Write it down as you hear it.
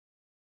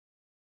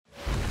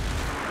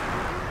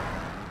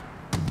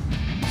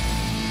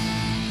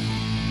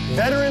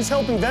Veterans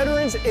helping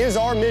veterans is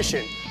our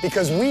mission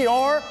because we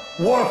are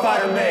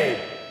Warfighter made.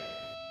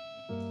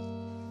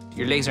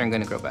 Your legs aren't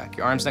gonna grow back.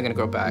 Your arm's not gonna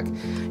grow back.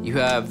 You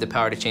have the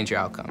power to change your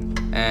outcome.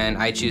 And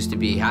I choose to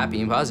be happy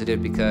and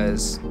positive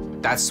because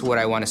that's what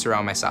I want to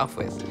surround myself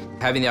with.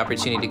 Having the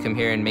opportunity to come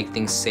here and make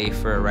things safe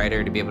for a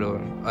rider, to be able to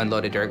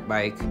unload a dirt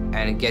bike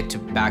and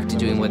get back to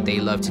doing what they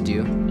love to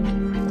do.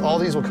 All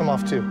these will come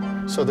off too.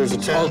 So there's a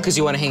 10. Oh, because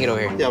you want to hang it over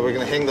here. Yeah, we're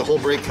gonna hang the whole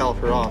brake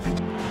caliper off.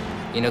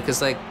 You know,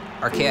 because like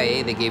our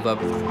KIA, they gave up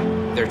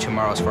their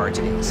tomorrows for our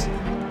todays.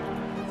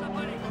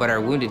 But our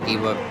wounded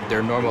gave up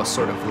their normal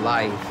sort of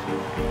life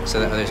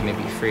so that others may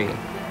be free.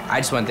 I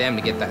just want them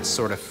to get that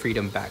sort of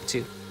freedom back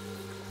too.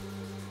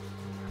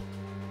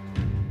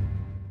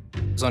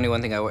 There's only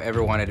one thing I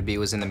ever wanted to be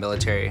was in the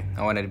military.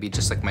 I wanted to be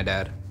just like my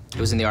dad. He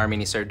was in the Army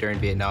and he served during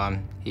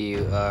Vietnam. He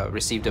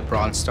received a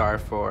Bronze Star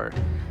for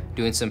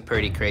doing some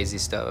pretty crazy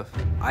stuff.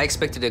 I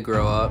expected to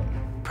grow up,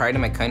 pride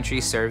in my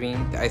country, serving.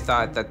 I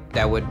thought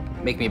that would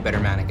make me a better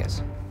man, I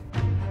guess.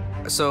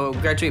 So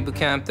graduate boot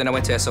camp, then I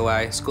went to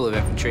SOI, School of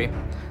Infantry.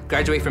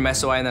 Graduate from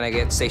SOI and then I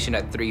get stationed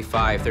at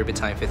 3-5, 3rd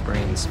Battalion, 5th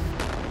Marines.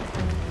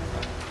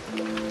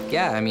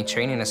 Yeah, I mean,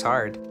 training is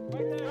hard.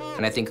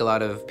 And I think a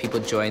lot of people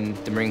join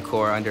the Marine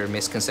Corps under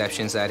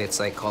misconceptions that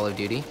it's like Call of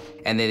Duty.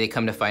 And then they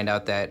come to find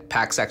out that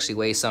packs actually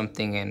weigh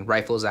something and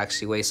rifles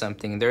actually weigh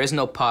something. There is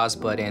no pause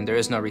button, there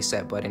is no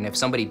reset button. If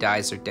somebody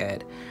dies, they're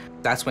dead.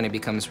 That's when it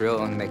becomes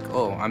real and like,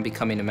 oh, I'm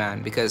becoming a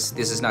man. Because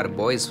this is not a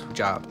boy's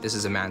job, this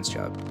is a man's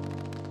job.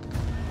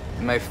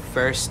 My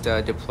first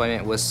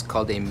deployment was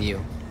called a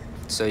MEU.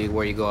 So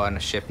where you go on a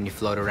ship and you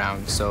float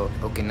around. So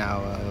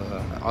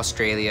Okinawa,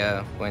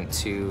 Australia, went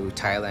to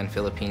Thailand,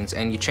 Philippines,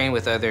 and you train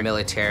with other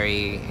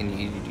military and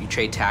you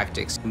trade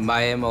tactics.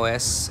 My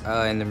MOS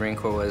in the Marine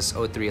Corps was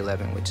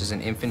 0311, which is an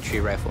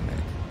infantry rifleman.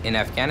 In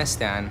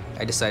Afghanistan,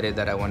 I decided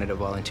that I wanted to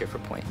volunteer for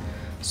point.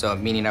 So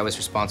meaning I was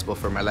responsible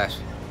for my left,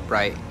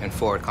 right, and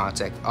forward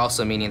contact.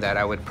 Also meaning that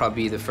I would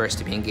probably be the first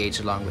to be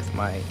engaged along with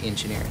my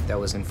engineer that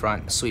was in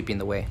front, sweeping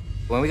the way.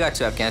 When we got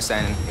to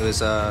Afghanistan, it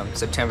was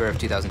September of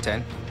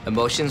 2010.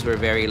 Emotions were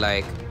very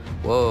like,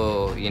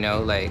 whoa, you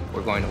know, like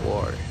we're going to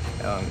war.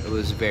 It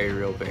was very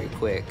real, very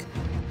quick.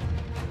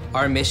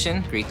 Our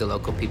mission, greet the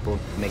local people,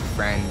 make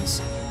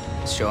friends,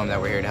 show them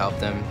that we're here to help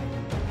them,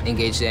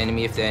 engage the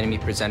enemy if the enemy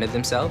presented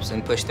themselves,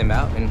 and push them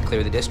out and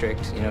clear the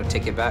district, you know,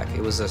 take it back.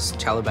 It was a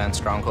Taliban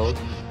stronghold.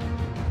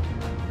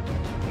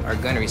 Our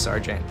gunnery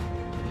sergeant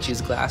chews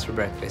glass for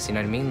breakfast, you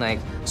know what I mean? Like,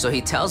 so he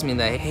tells me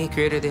that, hey,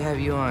 Creator, they have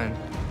you on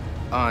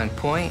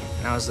point,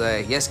 and I was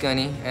like, yes,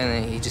 Gunny, and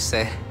then he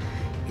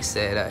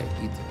said,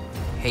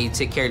 hey, you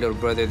take care of little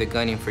brother, they're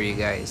gunning for you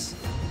guys.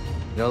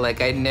 You know,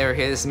 like, I'd never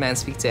hear this man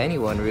speak to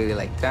anyone really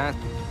like that.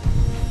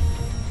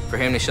 For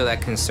him to show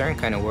that concern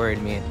kind of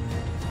worried me.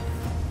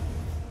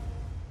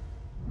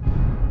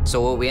 So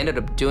what we ended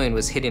up doing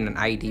was hitting an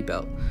IED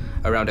belt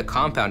around a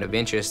compound of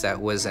interest that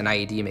was an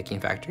IED making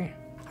factory.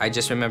 I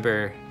just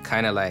remember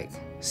kind of like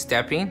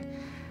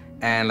stepping,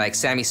 and like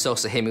Sammy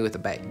Sosa hit me with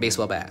a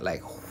baseball bat,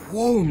 like,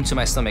 whoom, to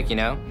my stomach, you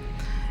know?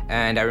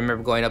 And I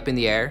remember going up in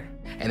the air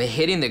and then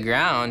hitting the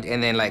ground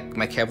and then like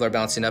my Kevlar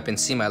bouncing up and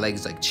see my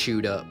legs like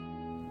chewed up.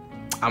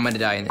 I'm gonna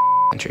die in the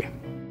country.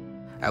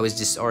 I was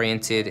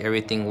disoriented.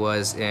 Everything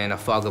was in a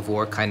fog of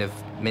war kind of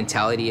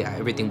mentality.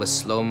 Everything was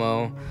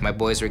slow-mo. My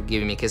boys were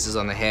giving me kisses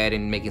on the head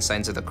and making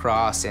signs of the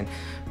cross and,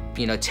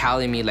 you know,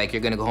 telling me like,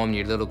 you're gonna go home to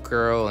your little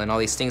girl and all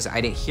these things.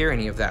 I didn't hear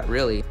any of that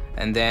really.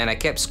 And then I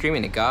kept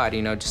screaming to God,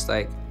 you know, just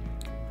like,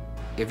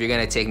 if you're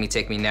gonna take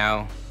me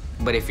now.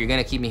 But if you're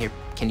gonna keep me here,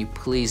 can you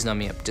please numb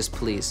me up, just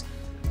please?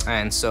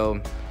 And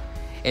so,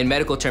 in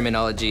medical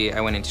terminology,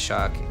 I went into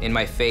shock. In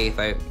my faith,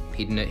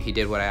 he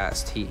did what I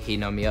asked. He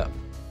numbed me up.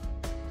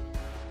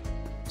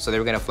 So they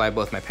were gonna fly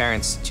both my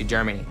parents to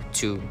Germany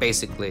to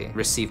basically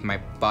receive my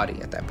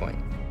body at that point.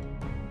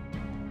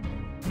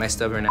 My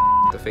stubborn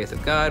the faith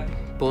of God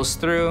pulls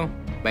through.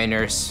 My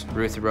nurse,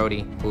 Ruth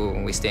Rhodey,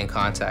 who we stay in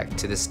contact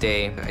to this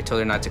day, I told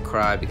her not to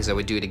cry because I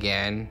would do it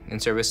again in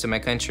service to my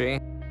country.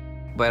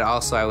 But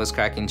also I was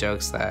cracking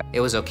jokes that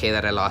it was okay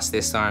that I lost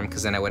this arm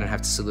because then I wouldn't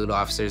have to salute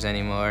officers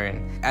anymore.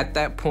 And at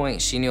that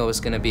point, she knew it was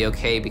gonna be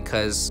okay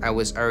because I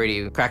was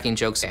already cracking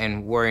jokes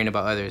and worrying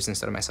about others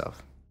instead of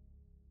myself.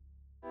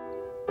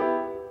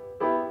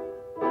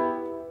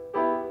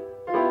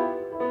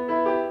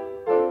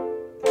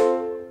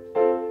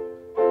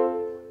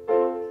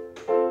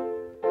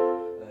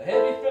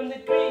 Heavy from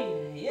the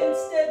green,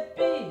 instead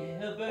be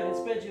a bird and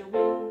spread your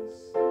wings.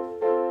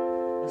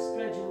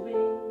 Spread your wings.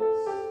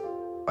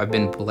 I've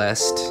been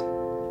blessed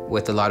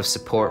with a lot of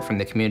support from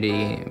the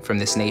community, from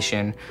this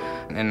nation.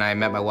 And I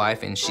met my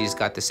wife and she's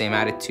got the same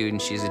attitude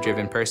and she's a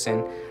driven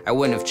person. I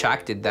wouldn't have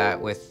attracted that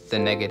with the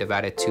negative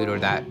attitude or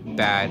that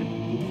bad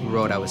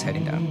road I was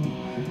heading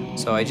down.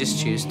 So I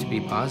just choose to be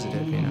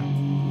positive, you know.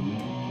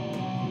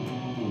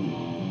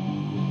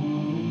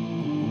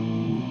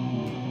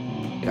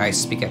 I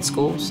speak at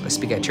schools, I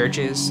speak at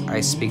churches,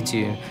 I speak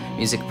to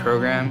music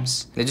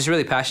programs. I'm just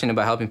really passionate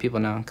about helping people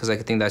now because I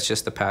think that's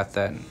just the path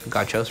that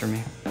God chose for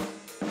me.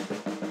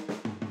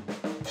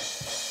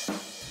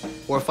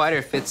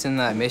 Warfighter fits in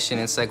that mission.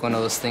 It's like one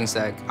of those things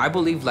that I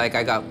believe like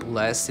I got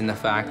blessed in the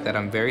fact that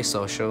I'm very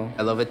social.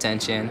 I love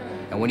attention.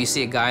 And when you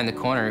see a guy in the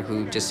corner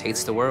who just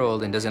hates the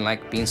world and doesn't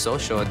like being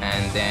social,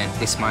 and then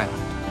they smile.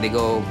 They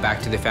go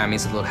back to their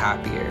families a little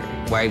happier.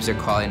 Wives are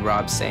calling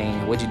Rob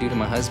saying, "What'd you do to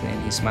my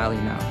husband? He's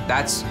smiling now."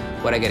 That's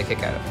what I get a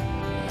kick out of.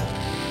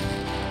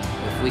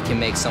 If we can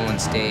make someone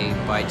stay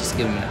by just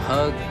giving him a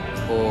hug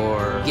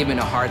or giving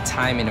a hard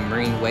time in a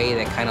Marine way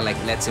that kind of like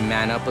lets him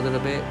man up a little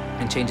bit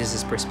and changes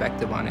his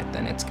perspective on it,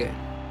 then it's good.